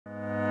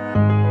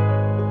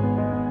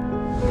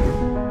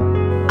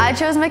I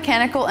chose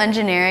mechanical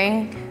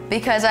engineering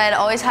because I had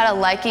always had a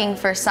liking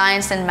for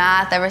science and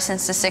math ever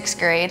since the 6th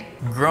grade.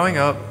 Growing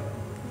up,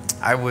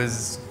 I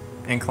was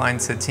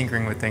inclined to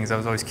tinkering with things. I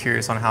was always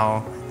curious on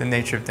how the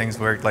nature of things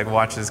worked, like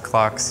watches,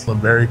 clocks. I'm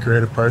a very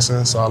creative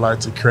person, so I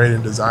like to create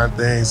and design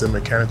things, and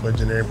mechanical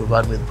engineering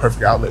provided me the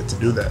perfect outlet to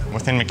do that.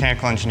 Within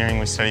mechanical engineering,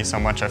 we study so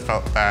much, I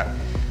felt that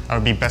I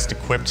would be best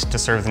equipped to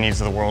serve the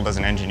needs of the world as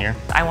an engineer.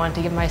 I wanted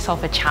to give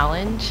myself a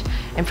challenge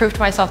and prove to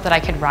myself that I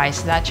could rise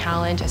to that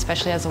challenge,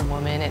 especially as a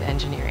woman in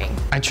engineering.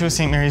 I chose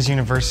St. Mary's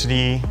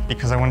University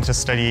because I wanted to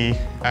study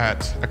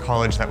at a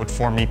college that would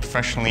form me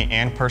professionally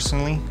and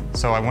personally.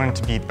 So I wanted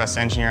to be the best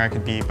engineer I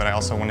could be, but I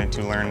also wanted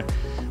to learn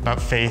about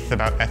faith,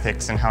 about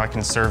ethics, and how I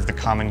can serve the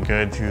common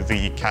good through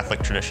the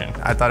Catholic tradition.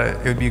 I thought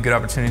it would be a good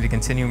opportunity to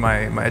continue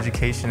my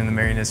education in the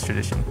Marianist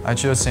tradition. I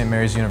chose St.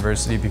 Mary's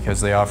University because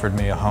they offered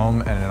me a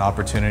home and an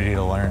opportunity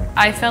to learn.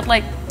 I felt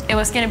like it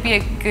was going to be a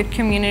good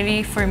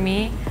community for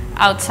me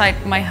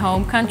outside my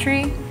home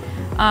country.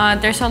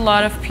 There's a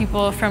lot of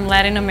people from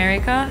Latin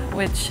America,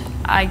 which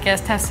I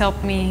guess has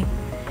helped me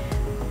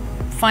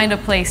find a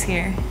place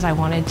here. I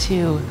wanted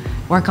to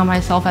work on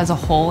myself as a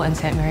whole, and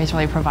St. Mary's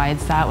really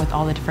provides that with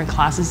all the different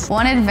classes.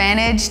 One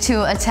advantage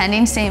to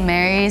attending St.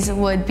 Mary's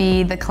would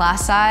be the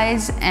class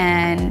size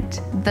and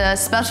the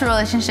special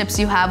relationships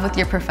you have with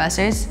your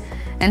professors.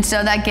 And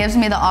so that gives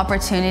me the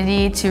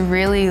opportunity to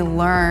really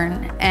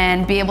learn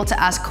and be able to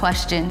ask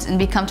questions and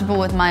be comfortable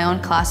with my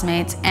own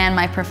classmates and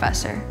my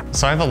professor.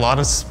 So I have a lot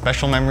of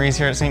special memories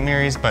here at St.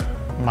 Mary's, but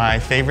my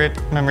favorite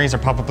memories are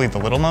probably the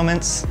little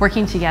moments.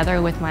 Working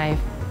together with my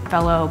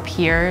fellow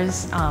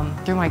peers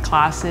through my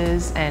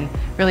classes and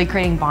really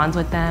creating bonds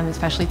with them,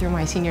 especially through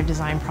my senior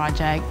design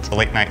project. The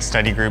late night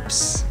study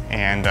groups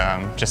and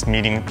just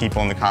meeting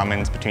people in the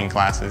commons between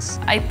classes.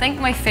 I think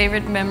my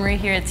favorite memory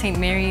here at St.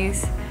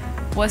 Mary's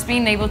was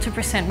being able to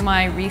present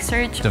my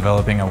research.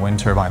 Developing a wind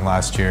turbine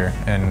last year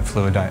in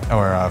fluid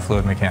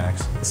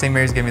mechanics. St.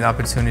 Mary's gave me the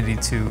opportunity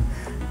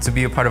to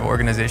be a part of an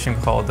organization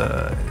called,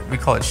 we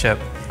call it SHIP.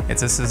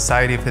 It's a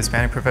Society of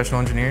Hispanic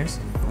Professional Engineers.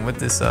 With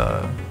this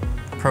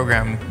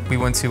program, we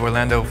went to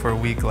Orlando for a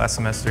week last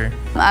semester.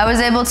 I was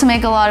able to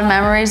make a lot of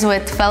memories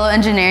with fellow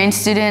engineering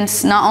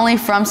students, not only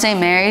from St.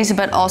 Mary's,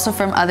 but also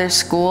from other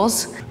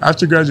schools.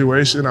 After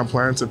graduation, I'm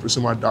planning to pursue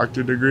my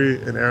doctorate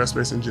degree in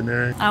aerospace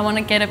engineering. I want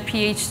to get a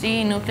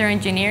PhD in nuclear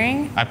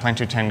engineering. I plan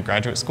to attend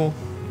graduate school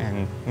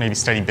and maybe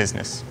study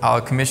business. I'll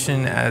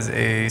commission as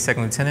a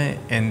second lieutenant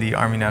in the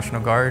Army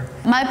National Guard.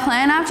 My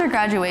plan after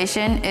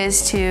graduation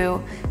is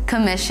to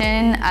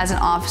commission as an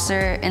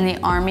officer in the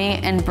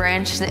Army and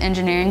branch the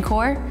engineering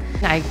corps.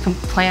 I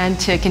plan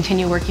to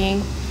continue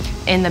working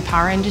in the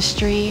power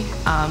industry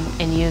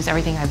and use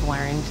everything I've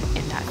learned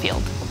in that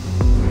field.